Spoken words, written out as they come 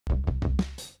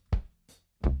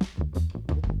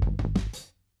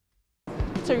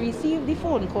to receive the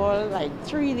phone call like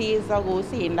 3 days ago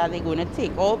saying that they're going to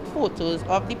take out photos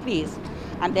of the place,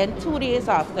 and then 2 days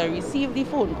after receive the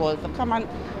phone call to come and,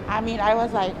 I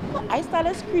was like, I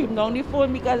started screaming down the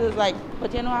phone because it's like,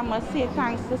 but I must say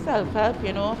thanks to Self-Help,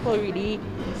 for really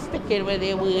sticking with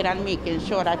their word and making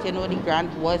sure that, the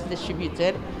grant was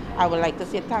distributed. I would like to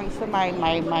say thanks to my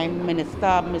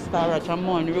minister, Mr. Roger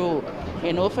Monroe,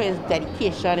 for his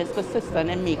dedication, his persistence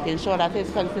in making sure that his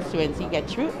constituency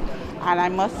gets through. And I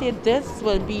must say this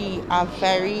will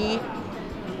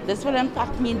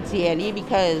impact me dearly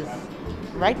because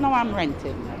right now I'm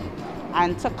renting.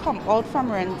 And to come out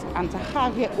from rent and to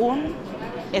have your own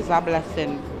is a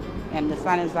blessing. You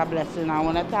understand? It's a blessing. I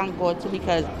want to thank God too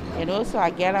because, so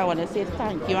again, I want to say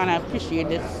thank you and I appreciate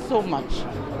this so much,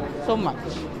 so much.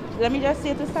 Let me just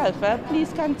say to Self-Help,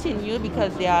 please continue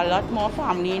because there are a lot more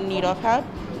family in need of help.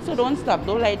 So don't stop.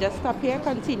 Don't just stop here.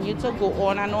 Continue to go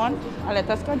on, and let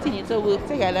us continue to work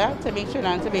together to make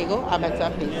Trinidad and Tobago a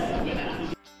better place.